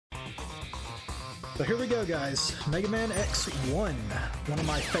So here we go, guys. Mega Man X1, one of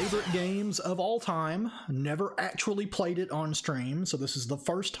my favorite games of all time. Never actually played it on stream, so this is the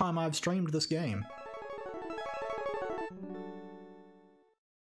first time I've streamed this game.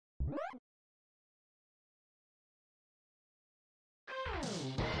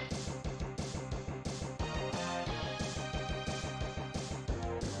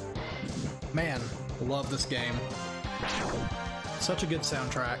 Man, love this game. Such a good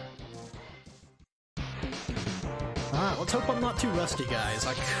soundtrack. Alright, let's hope I'm not too rusty, guys.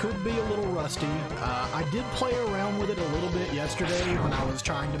 I could be a little rusty. I did play around with it a little bit yesterday when I was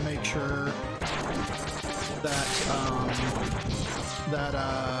trying to make sure that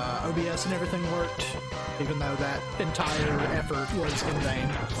OBS and everything worked, even though that entire effort was in vain.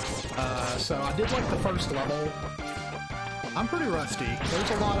 So I did like the first level. I'm pretty rusty. There's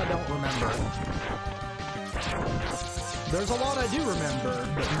a lot I don't remember. There's a lot I do remember,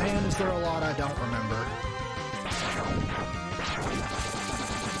 but man, is there a lot I don't remember.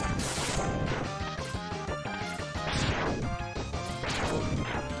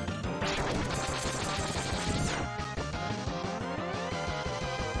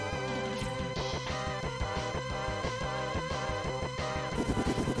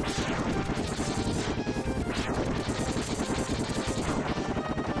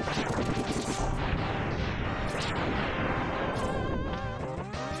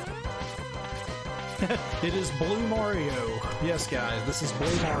 It is Blue Mario. Yes, guys, this is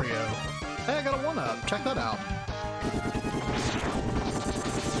Blue Mario. Hey, I got a 1-up. Check that out.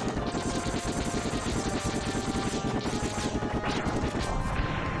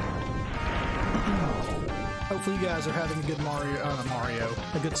 Hopefully you guys are having a good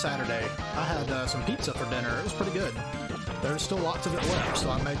a good Saturday. I had some pizza for dinner. It was pretty good. There's still lots of it left,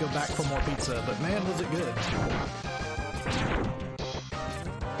 so I may go back for more pizza, but man, was it good.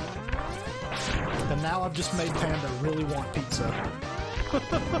 And now I've just made Panda really want pizza.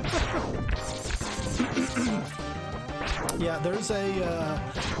 Yeah, there's a,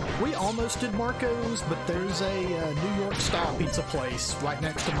 we almost did Marco's, but there's a New York style pizza place right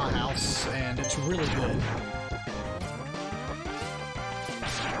next to my house, and it's really good.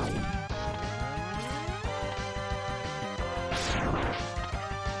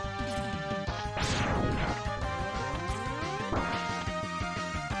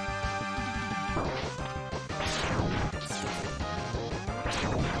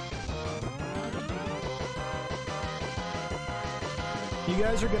 You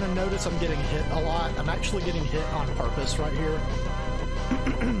guys are going to notice I'm getting hit a lot. I'm actually getting hit on purpose right here.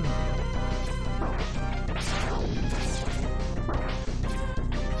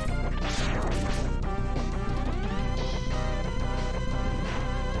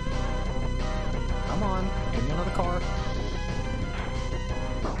 Come on, give me another car.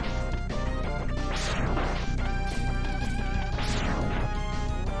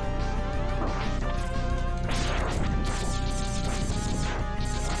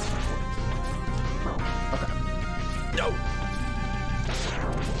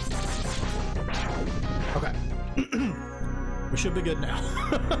 Should be good now.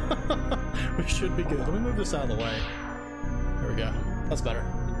 We should be good. Let me move this out of the way. There we go. That's better.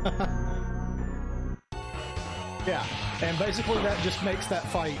 Yeah, and basically that just makes that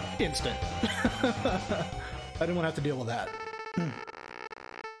fight instant. I didn't want to have to deal with that.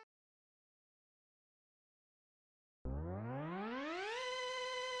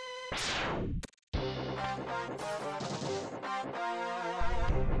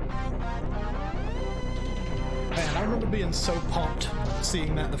 Man, I remember being so pumped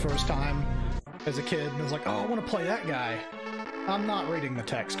seeing that the first time as a kid, and I was like, oh, I want to play that guy. I'm not reading the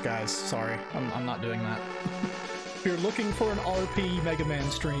text, guys. Sorry, I'm not doing that. If you're looking for an RP Mega Man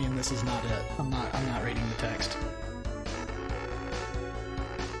stream, this is not it. I'm not reading the text.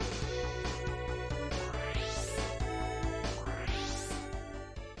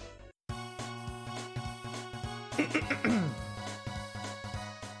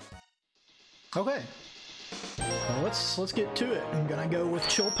 Okay. Well, let's get to it. I'm gonna go with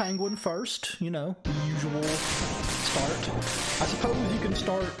Chill Penguin first, you know, the usual start. I suppose you can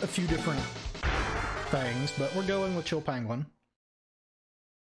start a few different things, but we're going with Chill Penguin.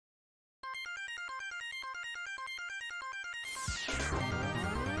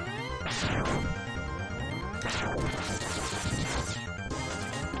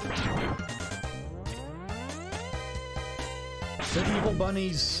 The evil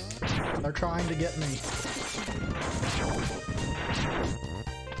bunnies, they're trying to get me.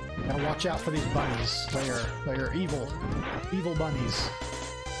 Gotta watch out for these bunnies. They are evil. Evil bunnies.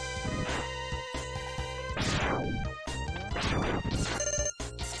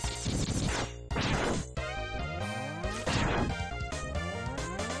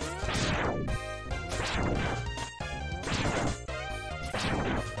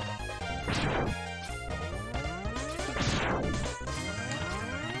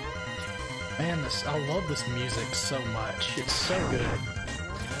 Man, I love this music so much. It's so good.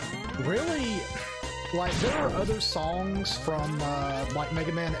 Really, like, there are other songs from, like,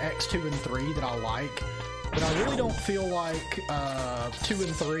 Mega Man X 2 and 3 that I like, but I really don't feel like, 2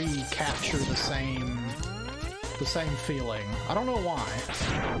 and 3 capture the same feeling. I don't know why.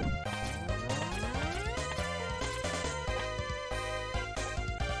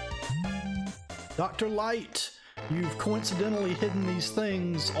 Dr. Light, you've coincidentally hidden these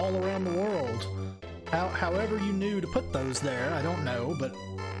things all around the world. However you knew to put those there, I don't know, but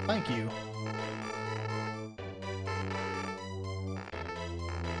thank you.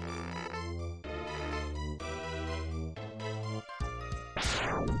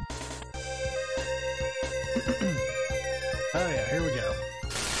 Oh yeah, here we go.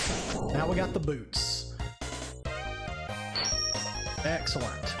 Now we got the boots.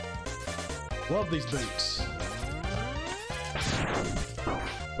 Excellent. Love these boots.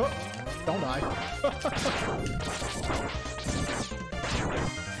 Oh, don't die.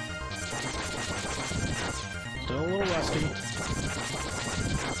 Still a little rusty.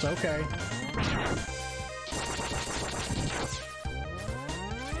 It's okay.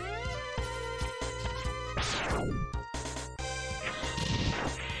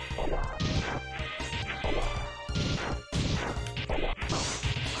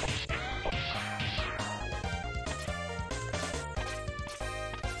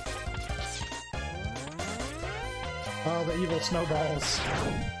 Oh, the evil snowballs.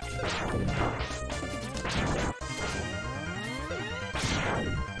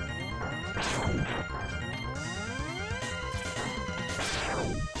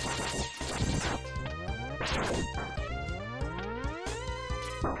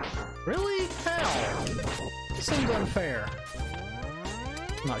 Really? How? This seems unfair.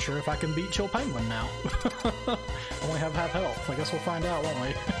 I'm not sure if I can beat Chill Penguin now. Only have half health. I guess we'll find out, won't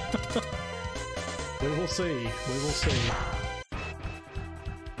we? We will see. We will see.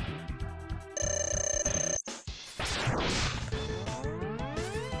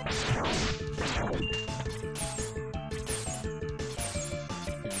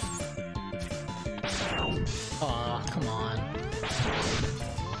 Aw, come on.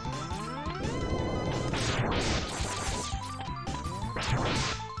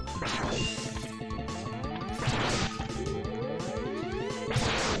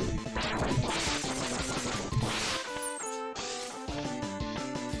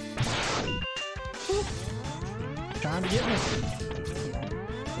 Trying to get me.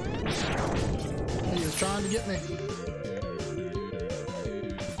 He was trying to get me.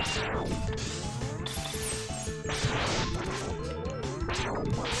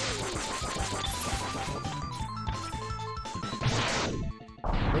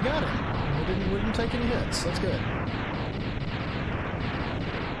 We got him. We didn't take any hits. That's good.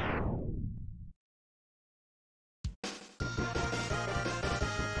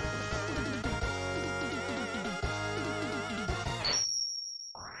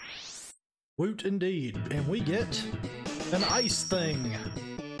 Woot indeed, and we get an ice thing.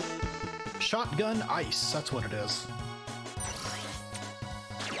 Shotgun ice, that's what it is.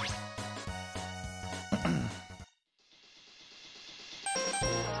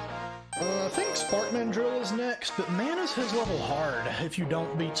 I think Sparkman Drill is next, but man is his level hard if you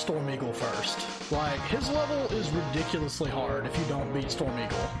don't beat Storm Eagle first. Like, his level is ridiculously hard if you don't beat Storm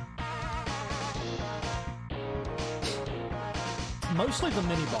Eagle. Mostly the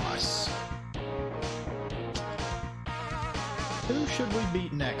mini-boss. Who should we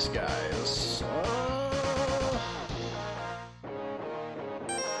beat next, guys?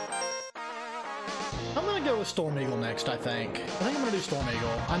 I'm gonna go with Storm Eagle next, I think. I think I'm gonna do Storm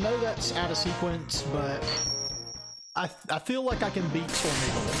Eagle. I know that's out of sequence, but I feel like I can beat Storm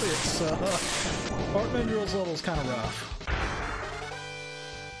Eagle. It's, Sparkman Drill's level is kind of rough.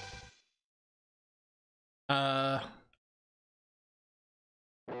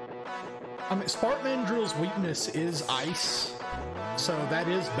 I mean, Sparkman Drill's weakness is ice, so that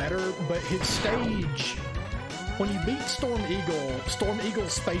is better, but his stage, when you beat Storm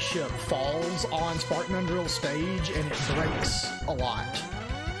Eagle's spaceship falls on Sparkman Drill's stage and it breaks a lot.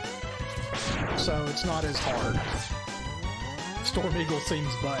 So it's not as hard. Storm Eagle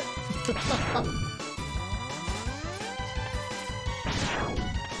seems butt.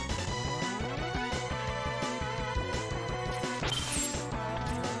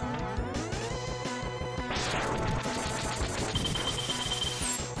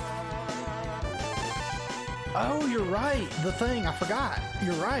 Oh, you're right. The thing, I forgot.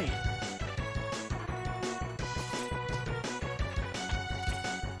 You're right.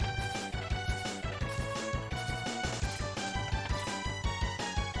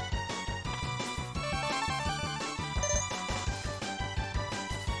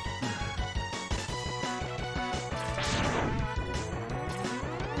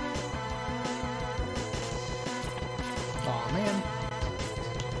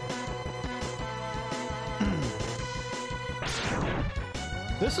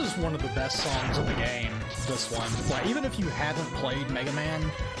 This is one of the best songs in the game, this one. Like, even if you haven't played Mega Man,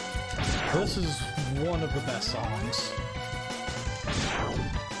 this is one of the best songs.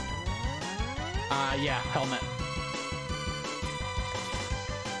 Yeah, helmet.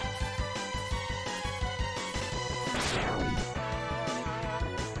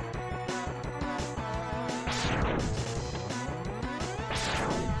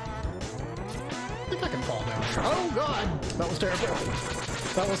 I think I can fall down here. Oh god! That was terrible.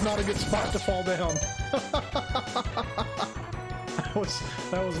 That was not a good spot to fall down.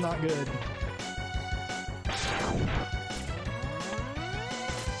 that was not good.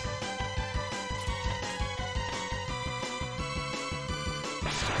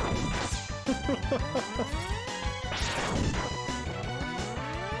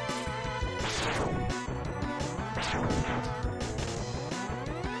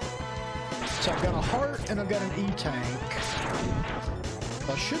 So I've got a heart and I've got an E-tank.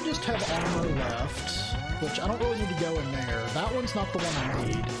 I should just have armor left, which I don't really need to go in there. That one's not the one I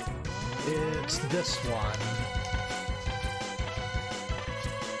need. It's this one.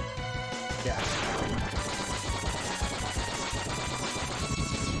 Yeah.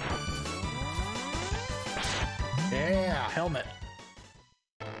 Yeah, helmet.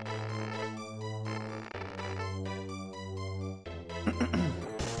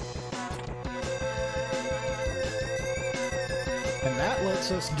 And that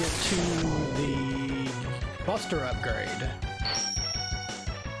lets us get to the Buster upgrade.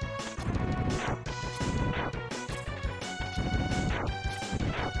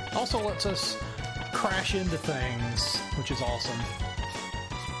 Also lets us crash into things, which is awesome.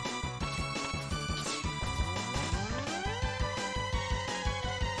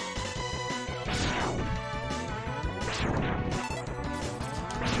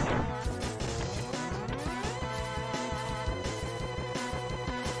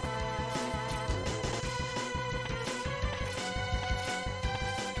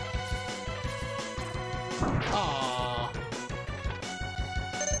 Aww.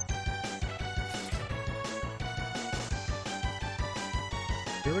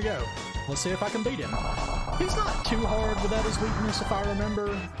 Here we go. Let's see if I can beat him. He's not too hard without his weakness, if I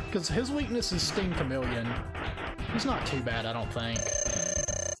remember, because his weakness is Sting Chameleon. He's not too bad, I don't think.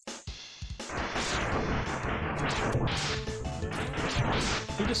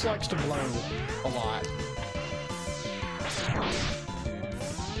 He just likes to blow a lot.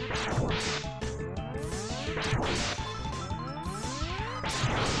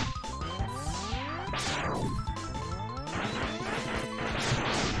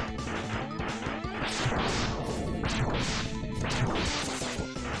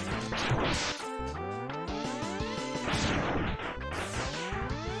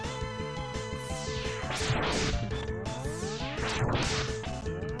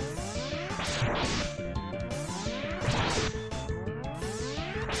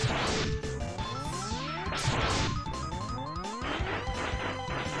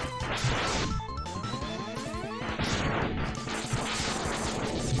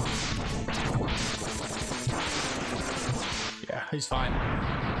 Yeah, he's fine.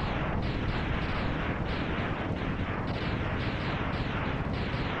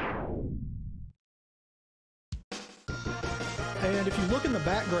 And if you look in the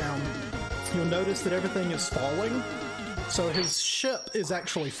background, you'll notice that everything is falling. So his ship is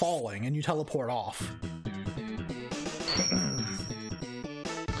actually falling, and you teleport off.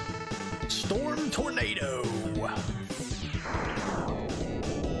 Storm Tornado!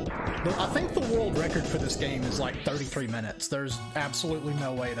 I think the world record for this game is like 33 minutes. There's absolutely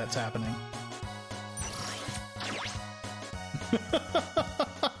no way that's happening.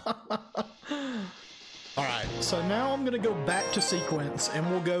 Alright, so now I'm gonna go back to sequence and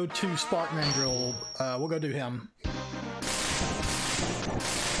we'll go to Sparkman Drill. We'll go do him.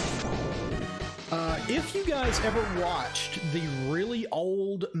 If you guys ever watched the really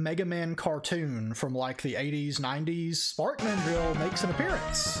old Mega Man cartoon from like the 80s, 90s, Sparkman Drill makes an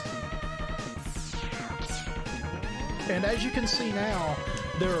appearance. And as you can see now,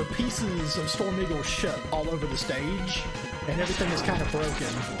 there are pieces of Storm Eagle's ship all over the stage, and everything is kind of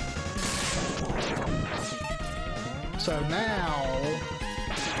broken. So now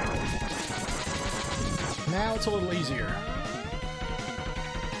it's a little easier.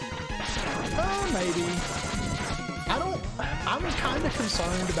 Maybe. I'm kind of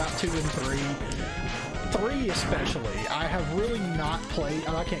concerned about 2 and 3. 3 especially. I have really not played,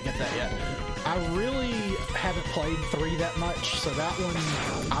 oh, I can't get that yet. I really haven't played 3 that much, so that one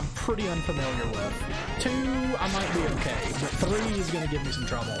I'm pretty unfamiliar with. 2, I might be okay, but 3 is going to give me some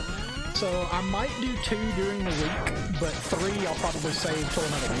trouble. So I might do 2 during the week, but 3 I'll probably save till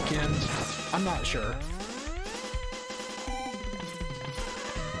another weekend. I'm not sure.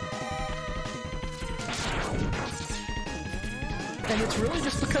 And it's really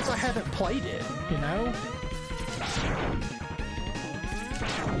just because I haven't played it, you know?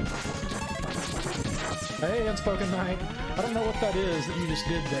 Hey, Unspoken Knight. I don't know what that is that you just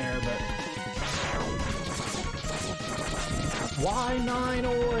did there, but... Why 9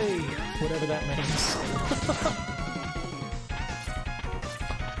 oi? Whatever that means.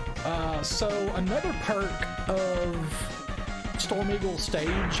 So another perk of Storm Eagle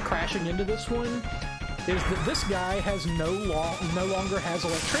stage crashing into this one is that this guy has no longer has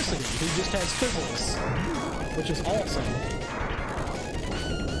electricity. He just has fizzles, which is awesome.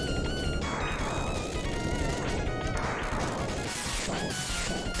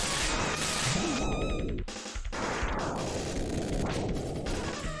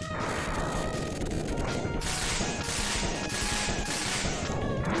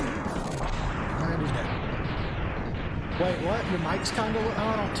 Wait, what? Your mic's kind of...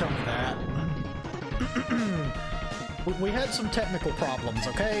 Oh, don't tell me that. We had some technical problems,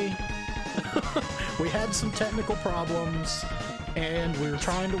 okay? We had some technical problems, and we were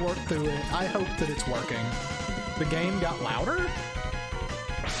trying to work through it. I hope that it's working. The game got louder?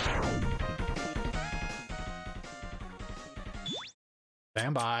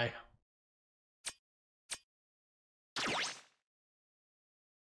 Stand by.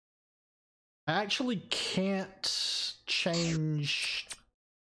 I actually can't change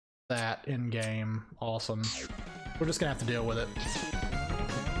that in-game. Awesome. We're just gonna have to deal with it.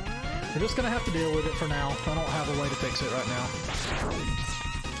 We're just gonna have to deal with it for now. I don't have a way to fix it right now.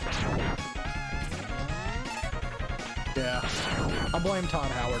 Yeah. I blame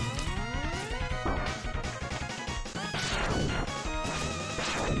Todd Howard.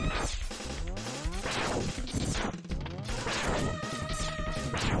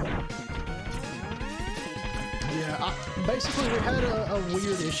 Yeah, basically we had a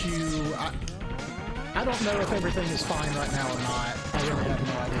weird issue. I don't know if everything is fine right now or not. I really have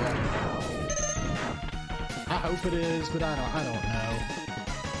no idea. I hope it is, but I don't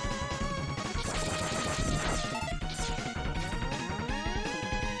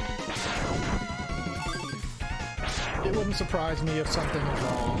know. It wouldn't surprise me if something is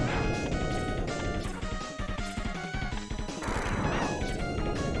wrong.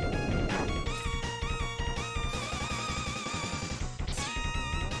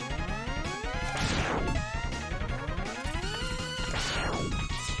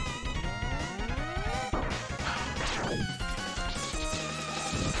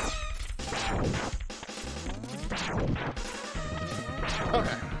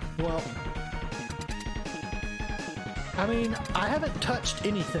 Okay, well, I mean, I haven't touched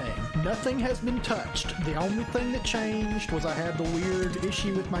anything. Nothing has been touched. The only thing that changed was I had the weird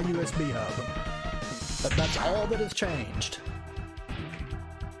issue with my USB hub. But that's all that has changed.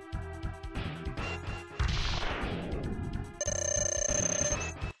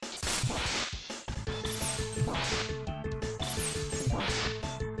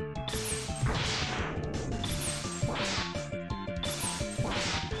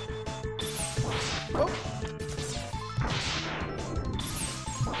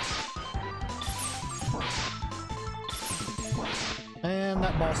 And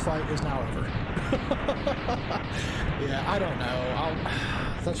that boss fight is now over. Yeah, I don't know.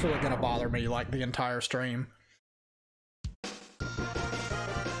 That's really gonna bother me like the entire stream.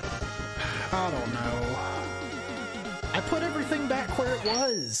 I don't know. I put everything back where it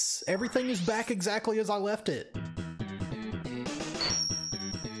was. Everything is back exactly as I left it.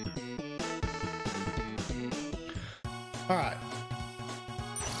 Alright.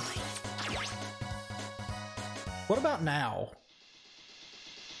 What about now?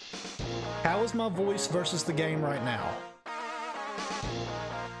 How is my voice versus the game right now?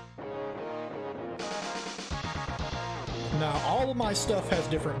 Now, all of my stuff has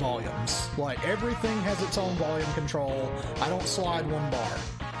different volumes. Like, everything has its own volume control. I don't slide one bar.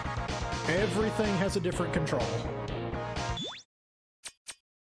 Everything has a different control.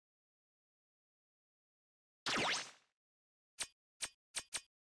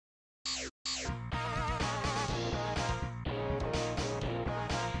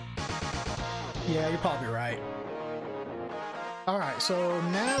 Yeah, you're probably right. Alright, so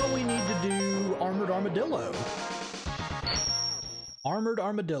now we need to do Armored Armadillo. Armored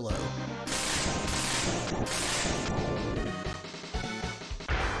Armadillo.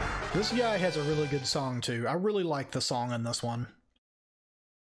 This guy has a really good song too. I really like the song in this one.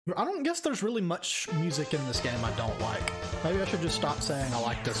 I don't guess there's really much music in this game I don't like. Maybe I should just stop saying I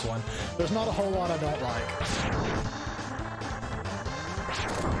like this one. There's not a whole lot I don't like.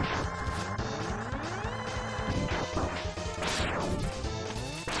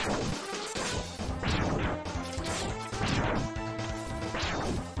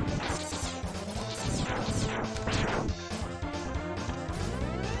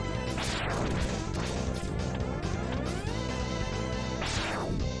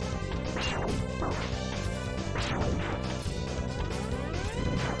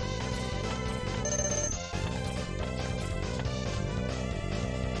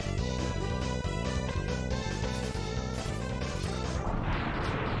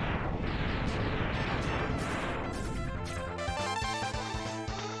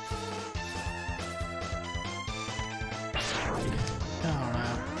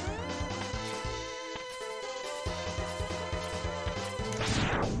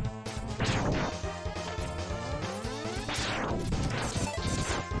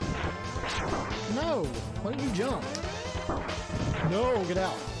 No! Why didn't you jump? No, get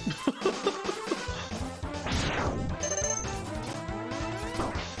out.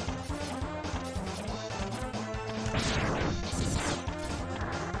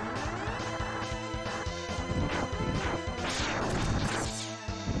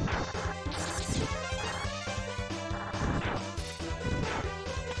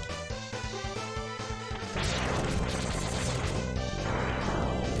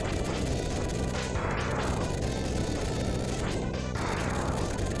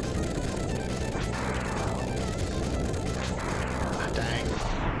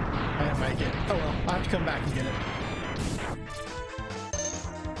 Come back and get it.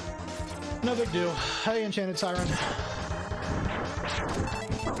 No big deal. Hey, Enchanted Siren.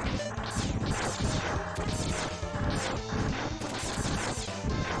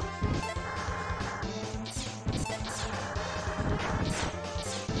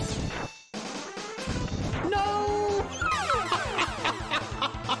 No!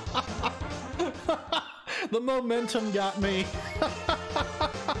 The momentum got me.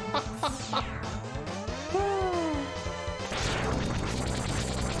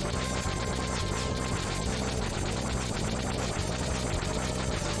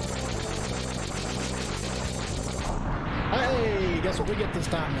 Guess what we get this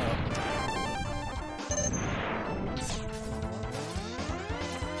time, though?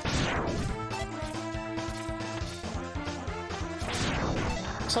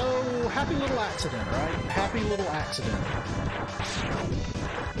 So, happy little accident, right? Happy little accident.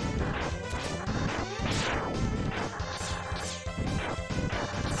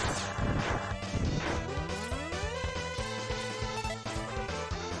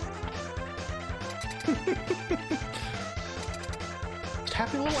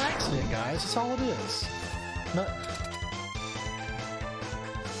 Happy little accident, guys. That's all it is. No.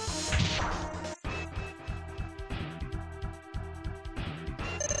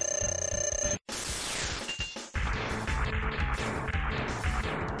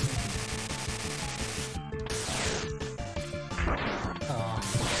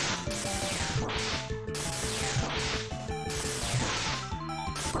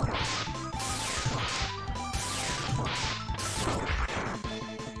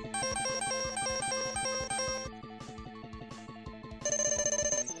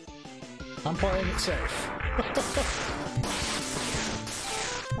 I'm playing it safe.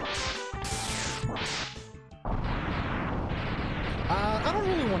 I don't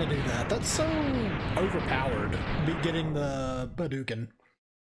really want to do that. That's so overpowered, getting the Hadouken.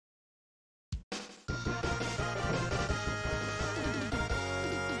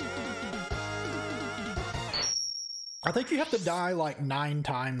 I think you have to die like 9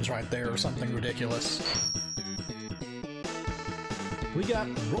 times right there or something ridiculous. We got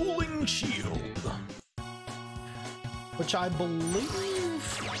Rolling Shield, which I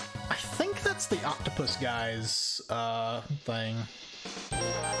think that's the octopus guy's thing.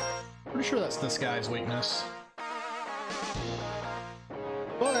 Pretty sure that's this guy's weakness.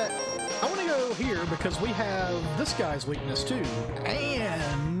 But I want to go here because we have this guy's weakness too,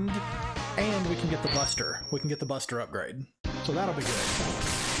 and we can get the Buster. We can get the Buster upgrade, so that'll be good.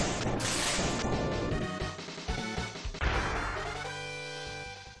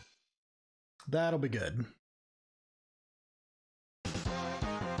 That'll be good.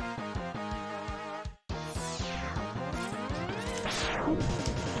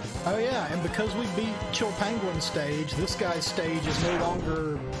 Oh yeah, and because we beat Chill Penguin's stage, this guy's stage is no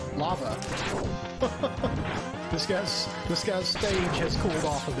longer lava. This guy's stage has cooled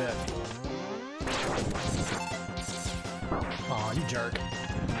off a bit. Aw, you jerk.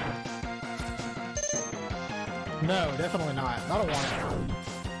 No, definitely not. I don't want it.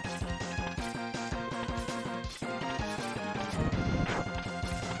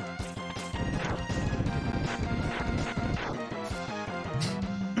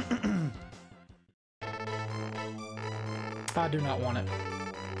 I do not want it.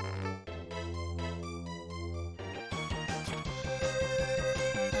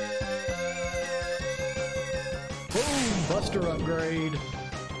 Boom! Buster upgrade.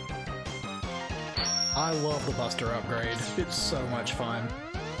 I love the Buster upgrade. It's so much fun.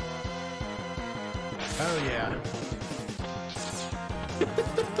 Oh yeah.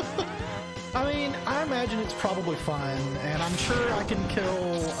 I mean, I imagine it's probably fun, and I'm sure I can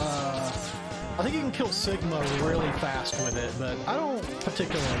kill, I think you can kill Sigma really fast with it, but I don't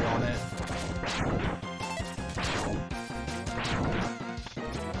particularly want it.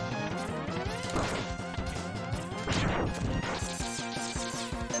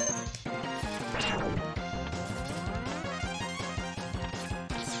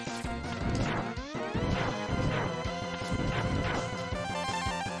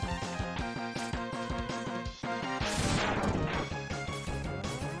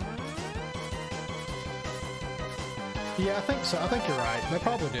 Yeah, I think so. I think you're right. They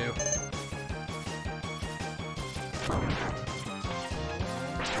probably do.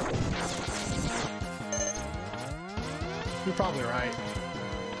 You're probably right.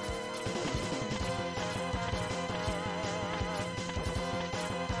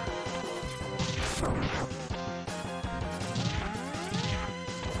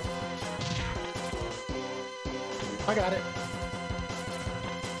 I got it.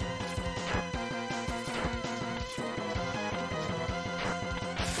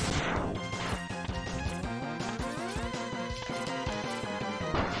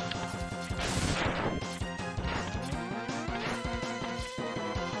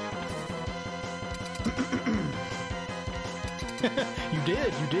 You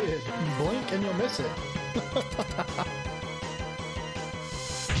did. You blink and you'll miss it.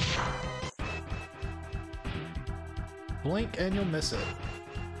 Blink and you'll miss it.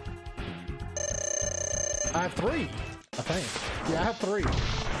 I have 3, I think. Yeah, I have 3.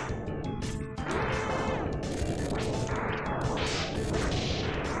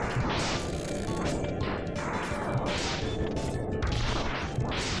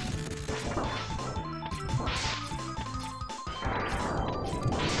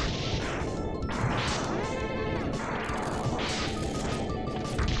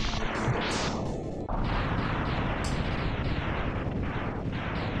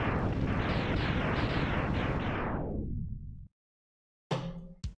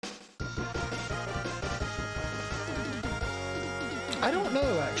 I don't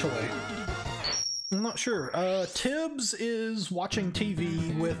know, actually. I'm not sure. Tibbs is watching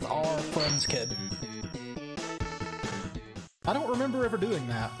TV with our friend's kid. I don't remember ever doing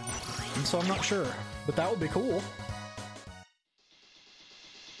that, and so I'm not sure, but that would be cool.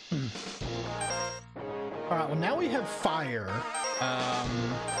 Alright, well now we have fire,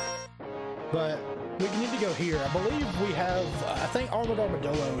 but we need to go here. I believe we have, I think Armored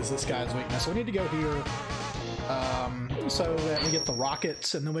Armadillo is this guy's weakness, so we need to go here. So that we get the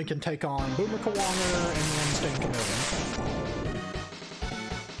rockets, and then we can take on Boomer Kawanger and then Stinkamillion.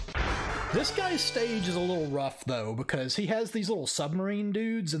 This guy's stage is a little rough, though, because he has these little submarine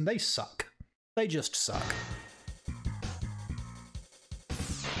dudes, and they suck. They just suck.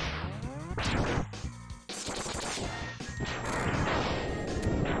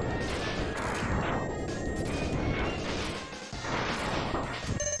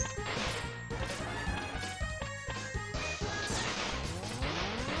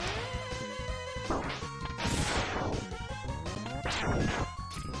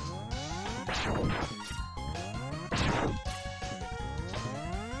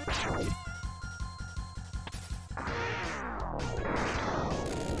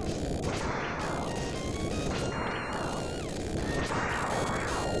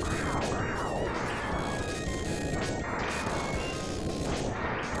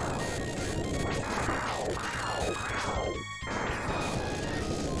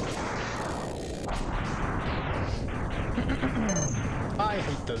 I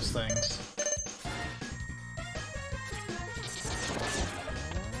hate those things.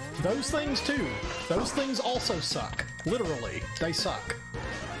 Those things too. Those things also suck. Literally, they suck.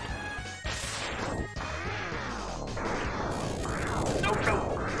 No,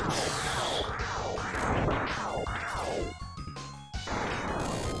 no.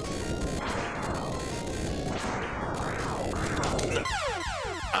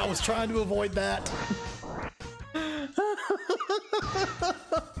 I was trying to avoid that.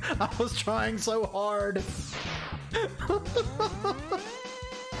 I was trying so hard.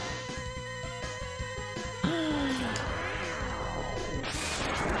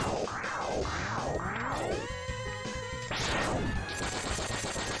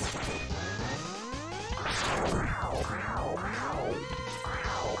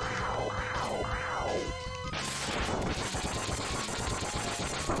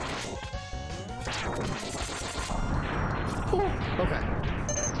 Okay.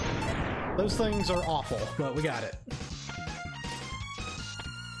 Those things are awful, but we got it.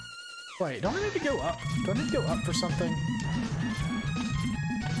 Wait, don't I need to go up? Do I need to go up for something?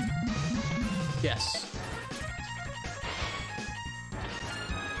 Yes.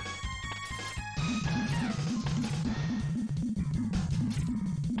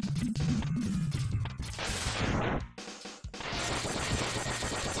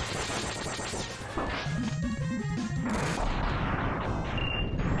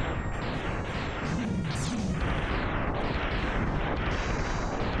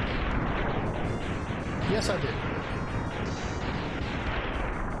 Yes, I do.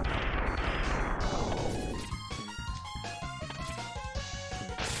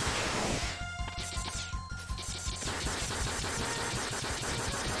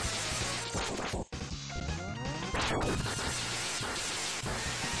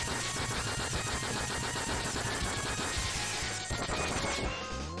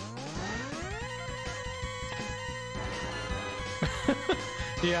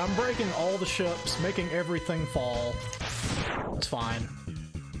 Yeah, I'm breaking all the ships, making everything fall. It's fine.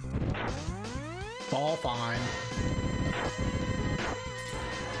 It's all fine.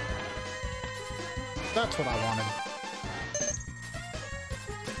 That's what I wanted.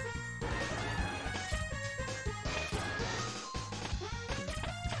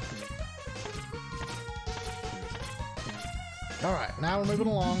 Alright, now we're moving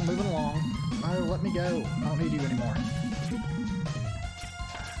along, moving along. Oh, let me go. I don't need you anymore.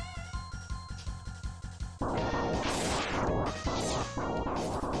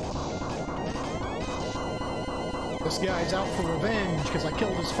 This guy's out for revenge because I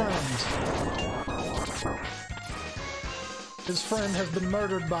killed his friends. His friend has been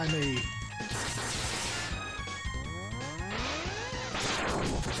murdered by me.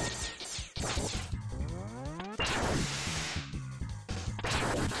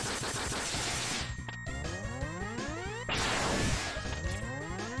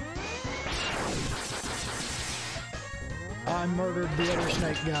 I murdered the other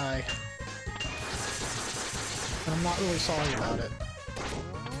snake guy. And I'm not really sorry about it.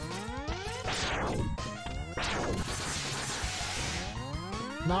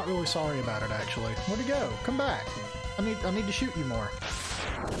 Not really sorry about it, actually. Where'd he go? Come back. I need to shoot you more.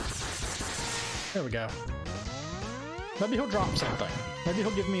 There we go. Maybe he'll drop something. Maybe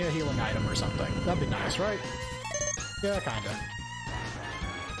he'll give me a healing item or something. That'd be nice, right? Yeah, kinda.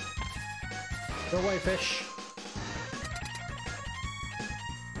 Go away, fish.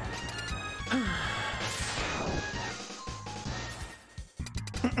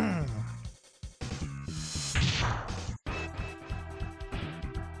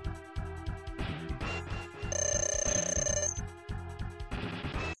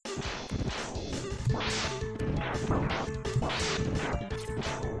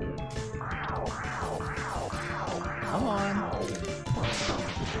 Come on.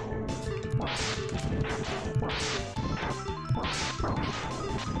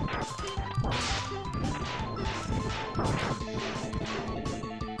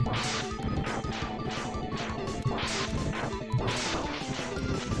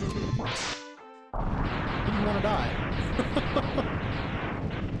 Didn't want to die.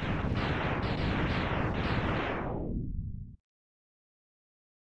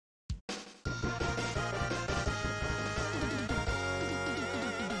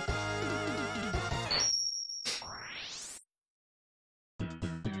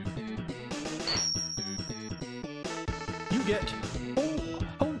 You get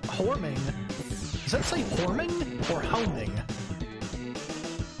horming. Does that say horming or homing?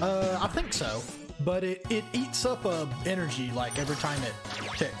 I think so. But it eats up energy like every time it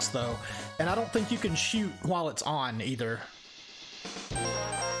ticks though. And I don't think you can shoot while it's on either.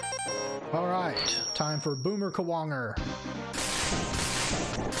 Alright, time for Boomer Kawonger.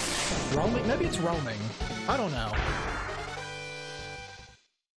 Roaming? Maybe it's roaming. I don't know.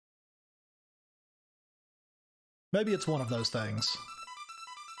 Maybe it's one of those things.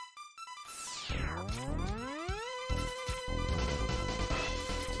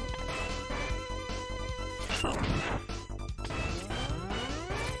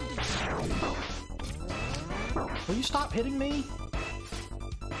 Will you stop hitting me?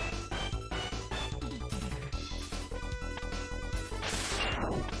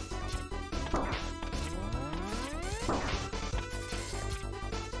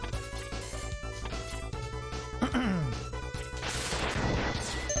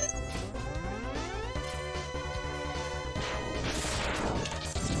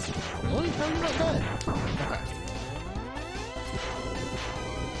 Really? How are you not dead? Okay.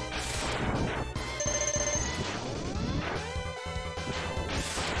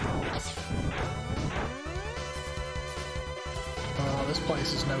 Oh, this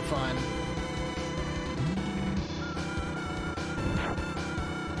place is no fun.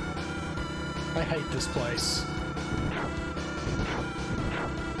 I hate this place.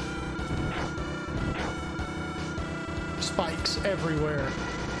 Spikes everywhere.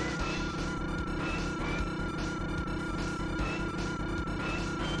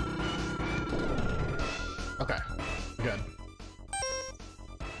 Okay, good.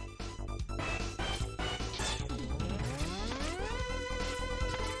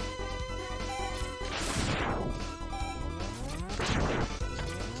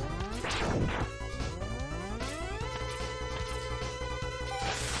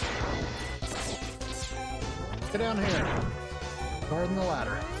 Get down here. Guarding the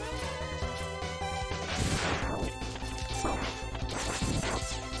ladder.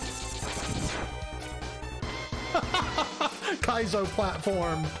 Kaizo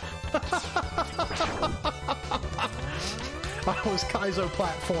platform. I was Kaizo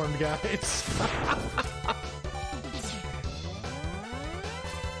platformed, guys.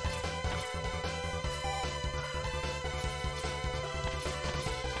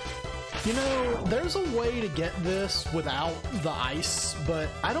 You know, there's a way to get this without the ice, but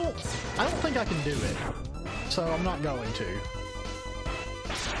I don't think I can do it. So I'm not going to.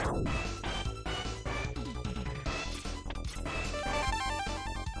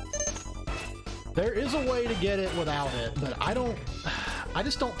 There is a way to get it without it, but I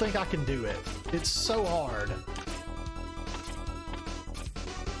just don't think I can do it. It's so hard.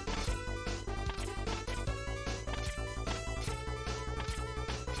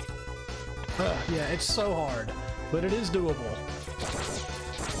 Yeah, it's so hard, but it is doable.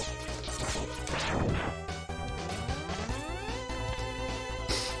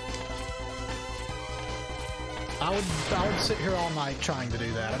 I would sit here all night trying to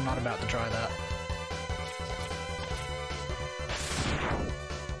do that. I'm not about to try that.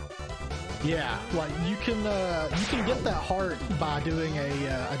 Yeah, like you can get that heart by doing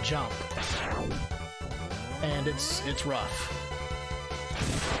a jump, and it's rough.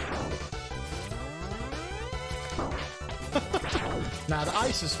 Nah, the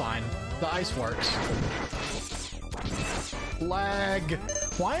ice is fine. The ice works. Lag.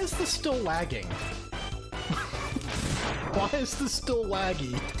 Why is this still lagging? Why is this still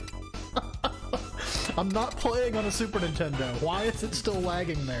laggy? I'm not playing on a Super Nintendo. Why is it still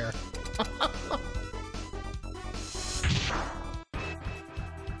lagging there?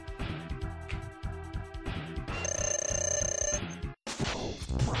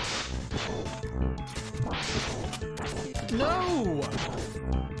 No!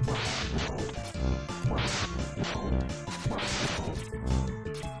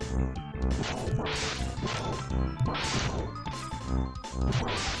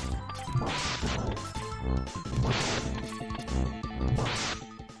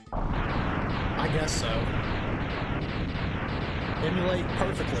 I guess so. Emulate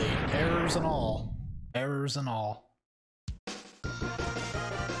perfectly. Errors and all. Errors and all.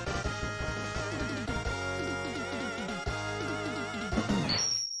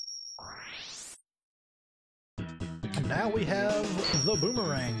 And now we have the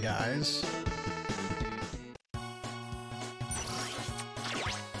boomerang, guys.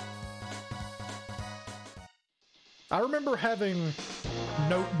 I remember having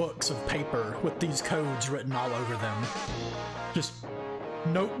notebooks of paper with these codes written all over them. Just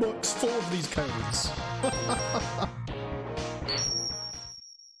notebooks full of these codes.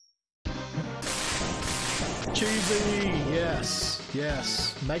 Cheesy! Yes,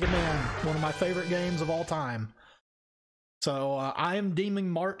 yes. Mega Man, one of my favorite games of all time. So I am deeming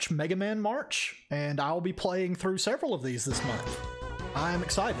March Mega Man March, and I'll be playing through several of these this month. I am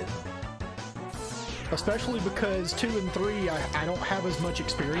excited. Especially because 2 and 3 I don't have as much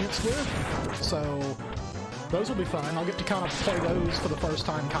experience with, so those will be fun. I'll get to kind of play those for the first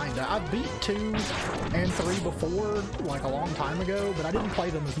time, kinda. I beat 2 and 3 before, like a long time ago, but I didn't play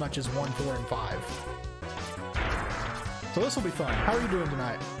them as much as 1, 4, and 5. So this will be fun. How are you doing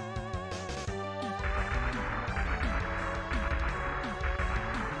tonight?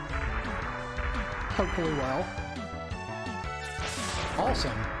 Hopefully well.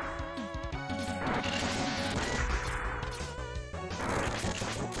 Awesome.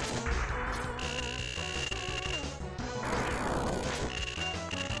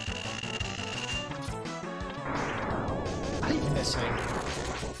 I hate missing.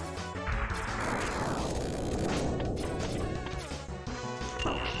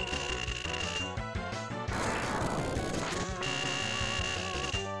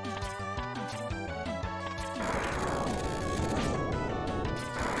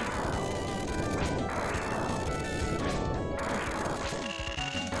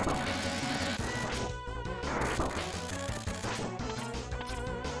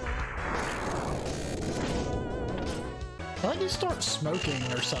 I think he starts smoking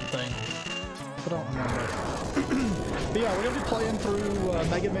or something. I don't remember. But yeah, we're gonna be playing through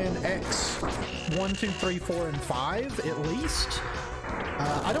Mega Man X 1, 2, 3, 4, and 5 at least.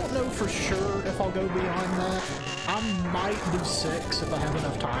 I don't know for sure if I'll go beyond that. I might do 6 if I have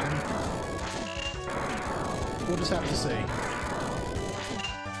enough time. We'll just have to see.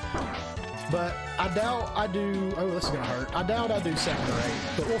 But I doubt I do... Oh, this is gonna hurt. I doubt I do 7 or 8,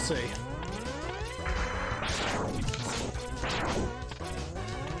 but we'll see.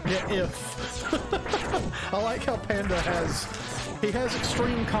 Yeah, if. I like how Panda has... He has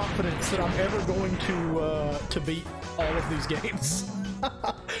extreme confidence that I'm ever going to beat all of these games.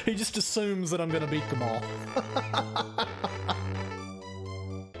 He just assumes that I'm gonna beat them all.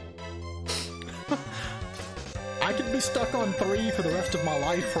 I could be stuck on 3 for the rest of my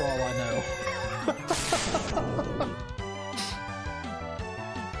life for all I know.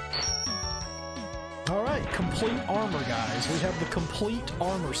 Alright, complete armor, guys. We have the complete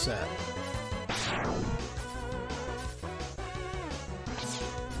armor set.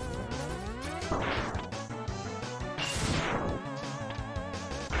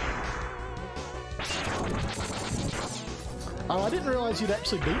 Oh, I didn't realize you'd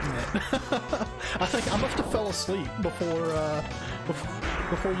actually beaten it. I think I must have fell asleep before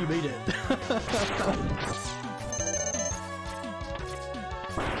you beat it.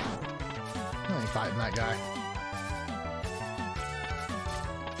 I ain't fighting that guy.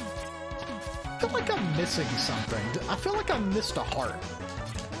 I feel like I'm missing something. I feel like I missed a heart.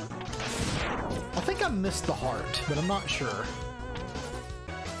 I think I missed the heart, but I'm not sure.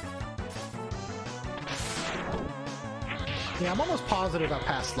 Yeah, I'm almost positive I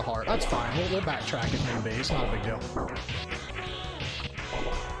passed the heart. That's fine. We'll backtrack if need be. It's not a big deal.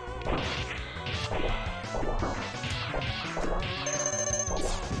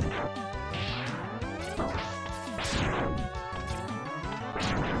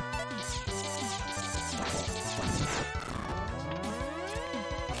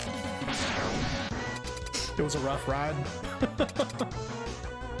 It was a rough ride.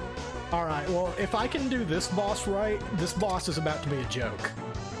 Alright, well, if I can do this boss right, this boss is about to be a joke.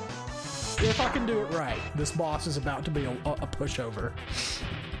 If I can do it right, this boss is about to be a pushover.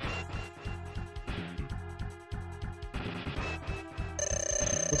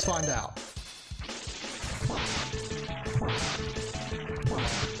 Let's find out.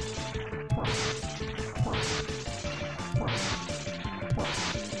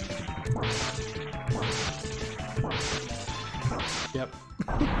 Yep.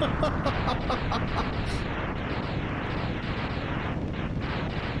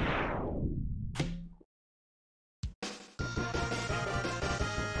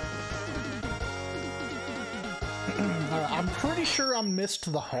 I'm pretty sure I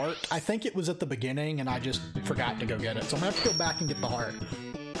missed the heart. I think it was at the beginning and I just forgot to go get it. So I'm gonna have to go back and get the heart.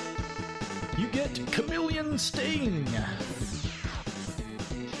 You get Chameleon Sting!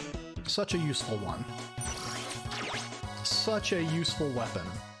 Such a useful one. Such a useful weapon.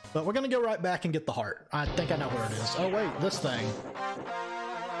 But we're gonna go right back and get the heart. I think I know where it is. Oh wait, this thing.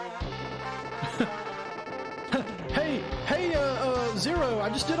 Hey, Zero, I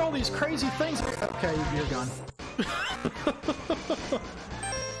just did all these crazy things. Okay, you're gone.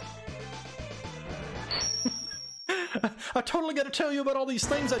 I totally gotta tell you about all these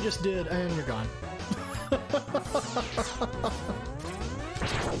things I just did, and you're gone.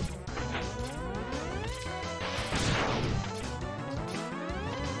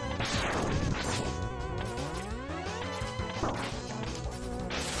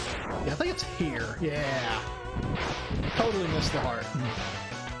 Yeah, I think it's here. Yeah. Totally missed the heart.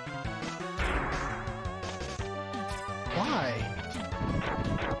 Why?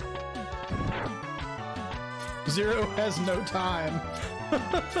 Zero has no time.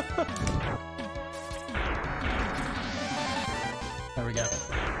 There we go.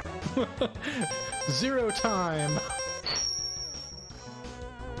 Zero time.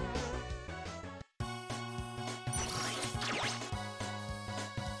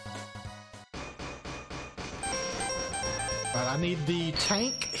 I need the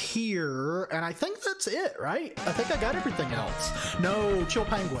tank here, and I think that's it, right? I think I got everything else. No, Chill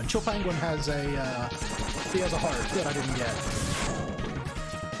Penguin. Chill Penguin has a, he has a heart that I didn't get.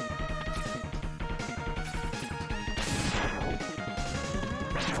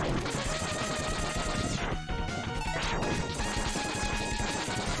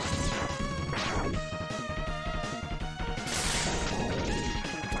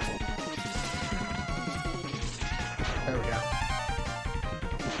 There we go.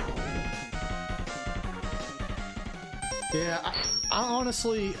 Yeah,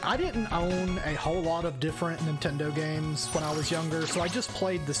 I didn't own a whole lot of different Nintendo games when I was younger, so I just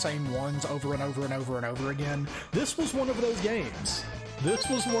played the same ones over and over and over and over again. This was one of those games. This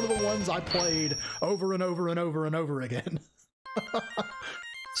was one of the ones I played over and over and over and over again.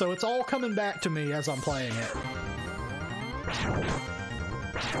 So it's all coming back to me as I'm playing it.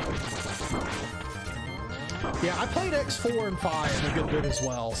 Yeah, I played X4 and 5 a good bit as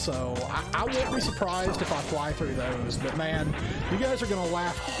well, so I won't be surprised if I fly through those, but man, you guys are gonna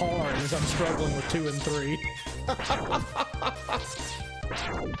laugh hard as I'm struggling with 2 and 3.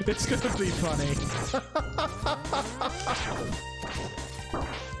 It's gonna be funny.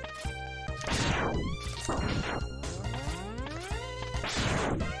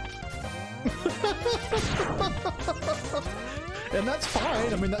 And that's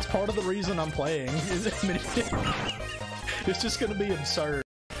fine. I mean, that's part of the reason I'm playing. It's just gonna be absurd.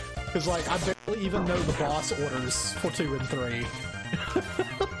 Because, like, I barely even know the boss orders for 2 and 3.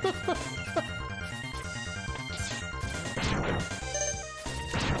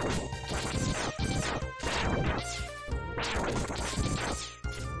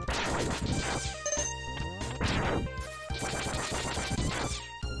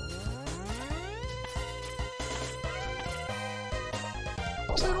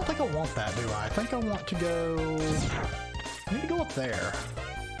 So I don't think I want that, do I? I think I want to go... I need to go up there.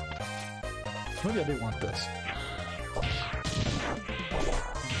 Maybe I do want this.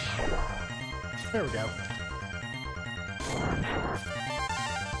 There we go.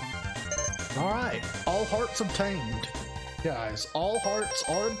 Alright, all hearts obtained. Guys, all hearts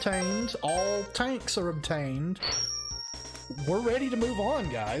are obtained. All tanks are obtained. We're ready to move on,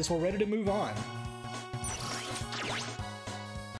 guys. We're ready to move on.